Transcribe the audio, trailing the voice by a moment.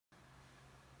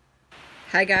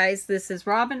Hi guys, this is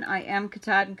Robin. I am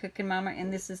Katahdin Cooking Mama,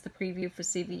 and this is the preview for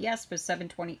CVS for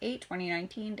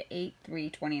 7/28/2019 to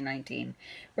 8/3/2019.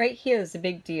 Right here is a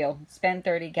big deal. Spend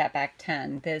 30, get back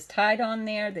 10. There's Tide on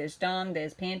there, there's Dawn,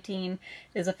 there's Pantene.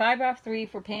 There's a 5 off 3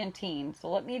 for Pantene.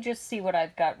 So let me just see what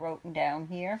I've got written down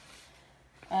here.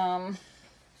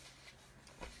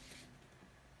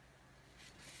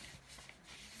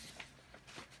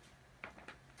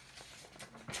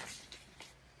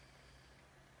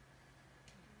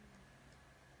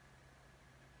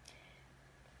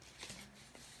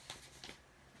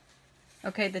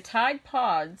 Okay, the Tide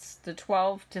Pods, the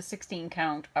 12 to 16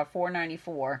 count, are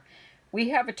 $4.94. We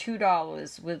have a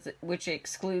 $2 which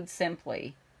excludes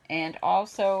Simply. And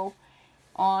also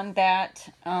on that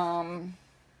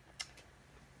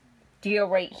deal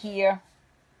right here,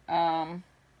 let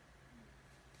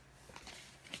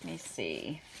me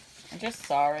see. I just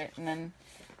saw it and then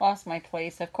lost my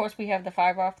place. Of course, we have the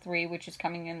 5 off 3, which is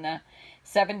coming in the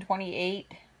 7/28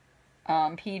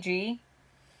 PG.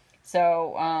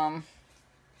 So,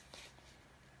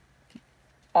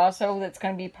 also, that's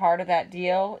going to be part of that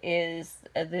deal is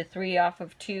the 3 off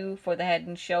of 2 for the Head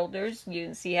and Shoulders. You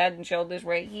can see Head and Shoulders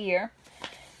right here.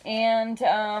 And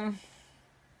the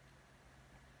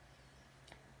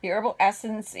Herbal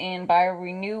Essence in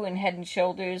BioRenew and Head and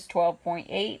Shoulders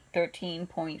 12.8,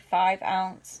 13.5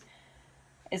 ounce.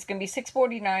 It's going to be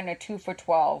 $6.49 or 2 for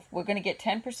 $12. We're going to get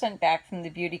 10% back from the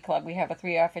Beauty Club. We have a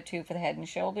 3 off of 2 for the Head and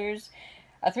Shoulders.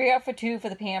 A 3 off for 2 for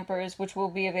the Pampers, which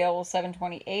will be available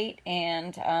 $7.28,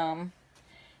 and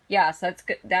yes, that's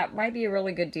good. That might be a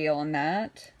really good deal on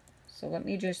that. So let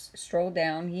me just stroll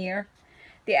down here.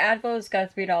 The Advil's got a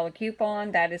 $3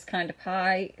 coupon. That is kind of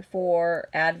high for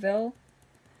Advil,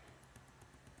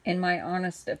 in my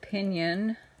honest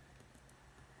opinion.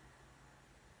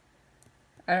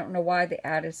 I don't know why the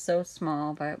ad is so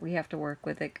small, but we have to work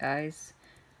with it, guys.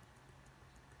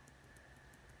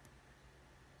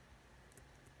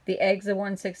 The eggs are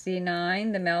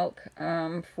 $1.69. The milk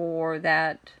for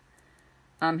that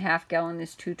half gallon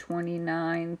is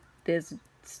 $2.29. There's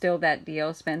still that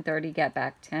deal. Spend 30, get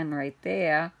back 10 right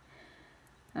there.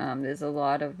 There's a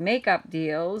lot of makeup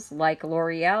deals like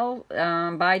L'Oreal.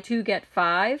 Buy 2, get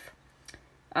 5.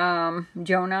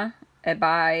 Jonah,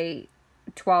 buy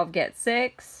 12, get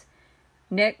 6.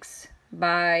 NYX,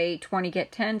 buy 20,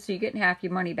 get 10. So you're getting half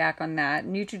your money back on that.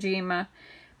 Neutrogena,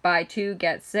 buy 2,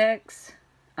 get 6.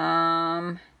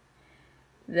 Another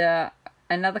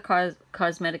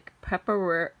cosmetic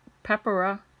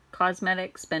Pepera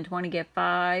Cosmetics, spend 20, get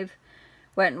 5.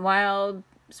 Wet n Wild,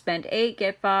 spend 8,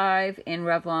 get 5. And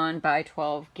Revlon, buy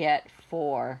 12, get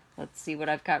 4. Let's see what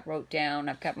I've got wrote down.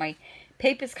 I've got my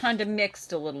papers kind of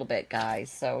mixed a little bit,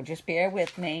 guys, so just bear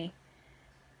with me.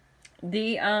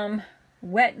 The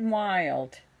Wet n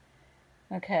Wild,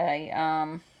 okay,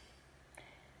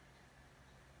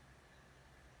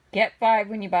 get 5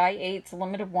 when you buy 8. It's a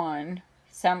limit of 1.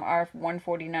 Some are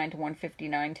 $149 to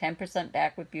 $159. 10%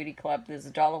 back with Beauty Club. There's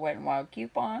a $1 Wet n Wild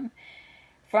coupon.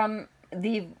 From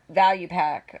the value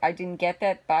pack, I didn't get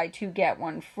that. Buy 2, get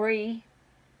 1 free.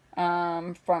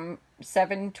 From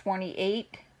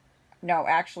 7/28. No,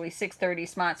 actually 6/30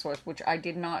 Smart Source, which I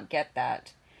did not get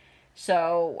that.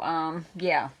 So,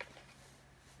 yeah.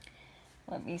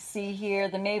 Let me see here.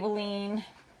 The Maybelline,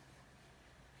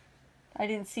 I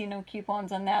didn't see no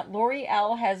coupons on that.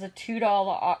 L'Oreal has a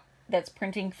 $2 that's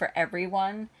printing for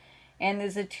everyone. And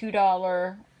there's a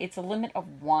 $2, it's a limit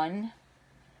of 1.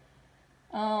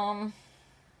 Let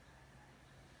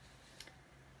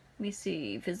me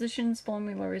see. Physicians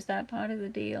Formula, is that part of the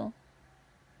deal?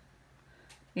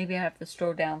 Maybe I have to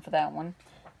scroll down for that one.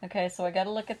 Okay, so I got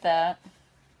to look at that.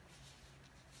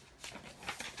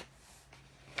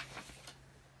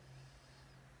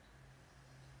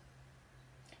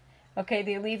 Okay,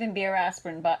 the Aleve Beer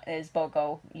Aspirin is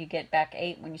BOGO. You get back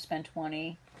 8 when you spend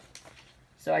 20.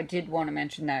 So I did want to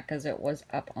mention that because it was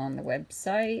up on the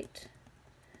website.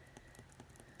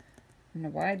 I don't know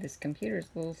why this computer is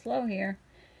a little slow here.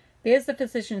 There's the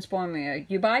Physicians Formula.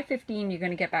 You buy 15, you're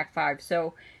going to get back 5.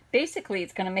 So basically,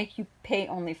 it's going to make you pay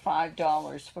only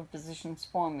 $5 for Physicians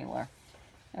Formula.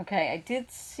 Okay, I did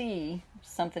see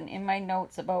something in my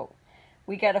notes about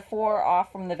we got a 4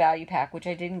 off from the value pack, which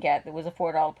I didn't get. There was a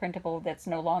 $4 printable that's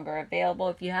no longer available.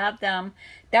 If you have them,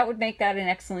 that would make that an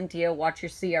excellent deal. Watch your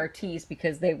CRTs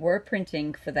because they were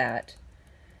printing for that.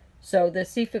 So the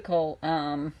Cefical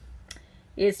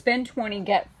is spend 20,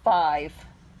 get 5.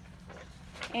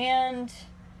 And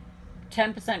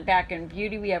 10% back in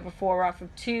Beauty. We have a 4 off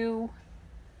of 2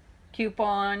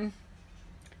 coupon.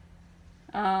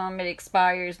 It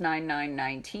expires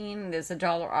 9/9/19. There's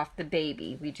 $1 off the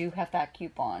baby. We do have that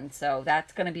coupon, so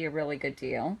that's going to be a really good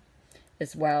deal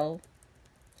as well.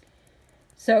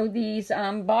 So these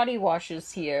body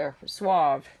washes here,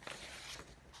 Suave.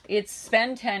 It's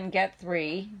spend 10, get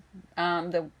 3.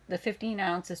 The 15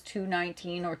 ounce is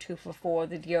 $2.19 or 2 for 4.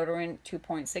 The deodorant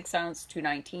 2.6 ounce,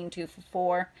 $2.19, 2 for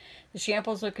 4. The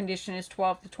shampoos or conditioners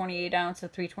 12 to 28 ounce, or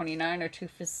 $3.29 or 2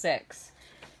 for 6.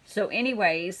 So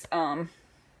anyways,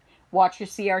 watch your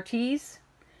CRTs.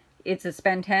 It's a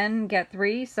spend 10, get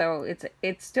 3, so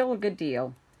it's still a good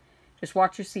deal. Just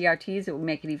watch your CRTs, it will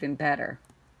make it even better.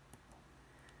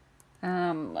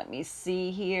 Let me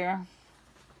see here.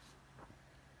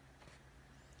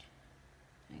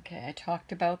 Okay, I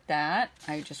talked about that.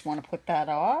 I just want to put that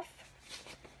off.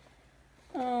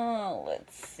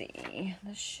 Let's see.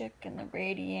 The Schick and the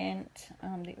Radiant,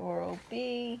 the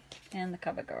Oral-B, and the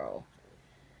CoverGirl.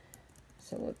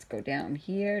 So let's go down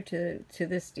here to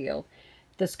this deal.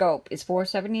 The Scope is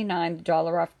 $4.79. The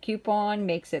 $1 off coupon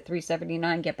makes it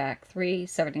 $3.79. Get back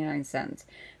 $3.79.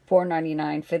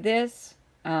 $4.99 for this.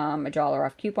 A $1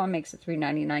 off coupon makes it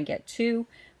 $3.99. Get 2,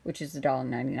 which is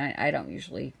 $1.99. I don't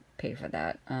usually pay for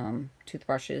that.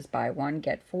 Toothbrushes, buy 1,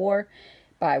 get 4.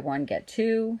 Buy 1, get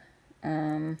 2.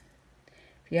 If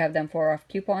you have them 4 off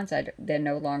coupons, they're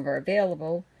no longer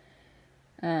available.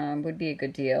 Would be a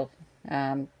good deal.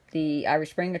 The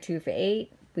Irish Spring are 2 for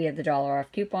 8. We have the $1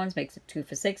 off coupons, makes it 2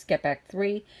 for 6. Get back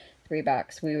 $3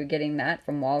 $3. We were getting that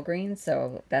from Walgreens,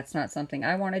 so that's not something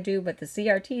I want to do, but the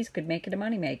CRTs could make it a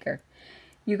moneymaker.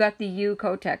 You got the U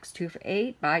Kotex 2 for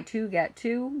 8. Buy 2, get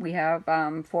 2. We have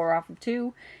 4 off of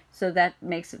 2, so that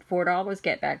makes it $4.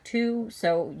 Get back 2,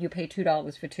 so you pay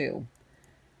 $2 for 2.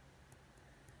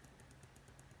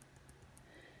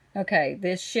 Okay,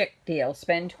 this Schick deal.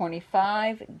 Spend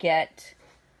 25, get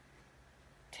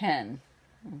 10.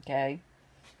 Okay.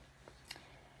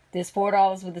 There's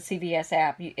 $4 with the CVS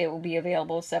app. It will be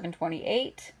available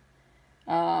 $7.28.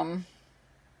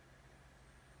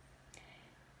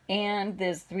 And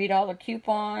there's $3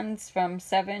 coupons from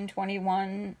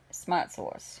 $7.21 Smart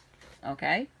Source.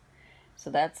 Okay. So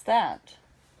that's that.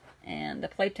 And the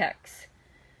Playtex,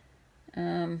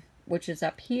 which is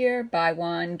up here. Buy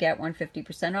 1, get 1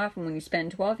 50% off. And when you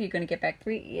spend 12, you're going to get back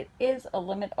 3. It is a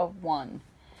limit of 1.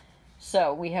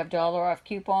 So we have $1 off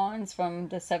coupons from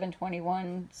the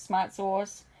 $7.21 Smart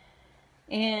Source,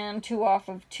 and 2 off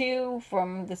of 2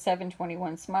 from the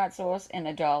 $7.21 Smart Source, and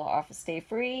 $1 off of Stay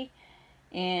Free,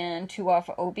 and 2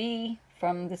 off of OB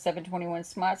from the $7.21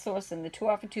 Smart Source, and the 2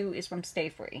 off of 2 is from Stay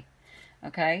Free.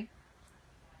 Okay.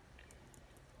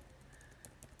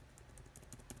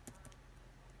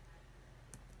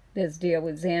 There's a deal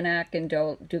with Xanax and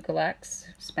Dulcolax.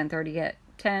 Spend 30, get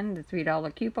 10, the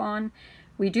 $3 coupon.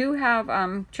 We do have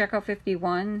Checkout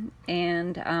 51,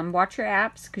 and watch your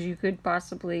apps, because you could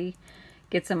possibly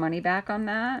get some money back on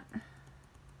that.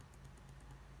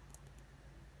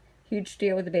 Huge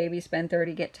deal with the baby. Spend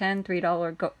 30, get 10,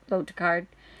 $3 load to card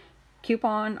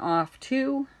coupon off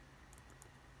 2.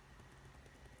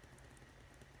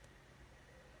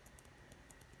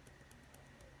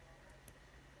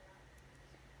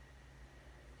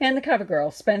 And the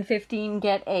CoverGirl. Spend 15,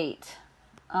 get 8.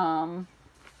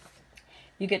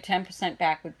 You get 10%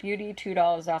 back with beauty,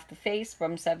 $2 off the face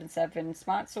from 7.7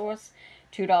 Smart Source,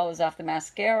 $2 off the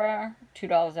mascara,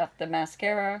 $2 off the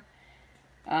mascara,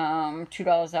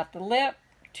 $2 off the lip,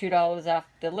 $2 off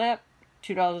the lip,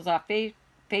 $2 off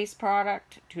face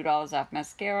product, $2 off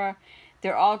mascara.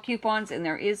 They're all coupons, and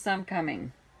there is some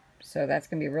coming. So that's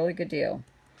going to be a really good deal.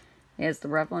 Here's the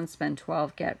Revlon Spend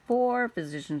 12, get 4.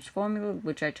 Physicians Formula,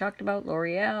 which I talked about.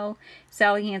 L'Oreal.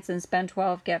 Sally Hansen Spend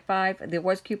 12, get 5. There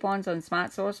was coupons on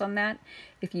Smart Source on that.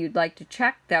 If you'd like to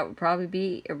check, that would probably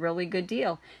be a really good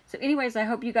deal. So anyways, I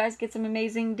hope you guys get some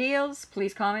amazing deals.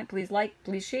 Please comment, please like,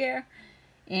 please share.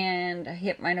 And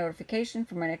hit my notification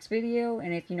for my next video.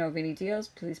 And if you know of any deals,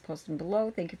 please post them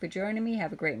below. Thank you for joining me.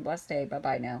 Have a great and blessed day.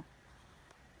 Bye-bye now.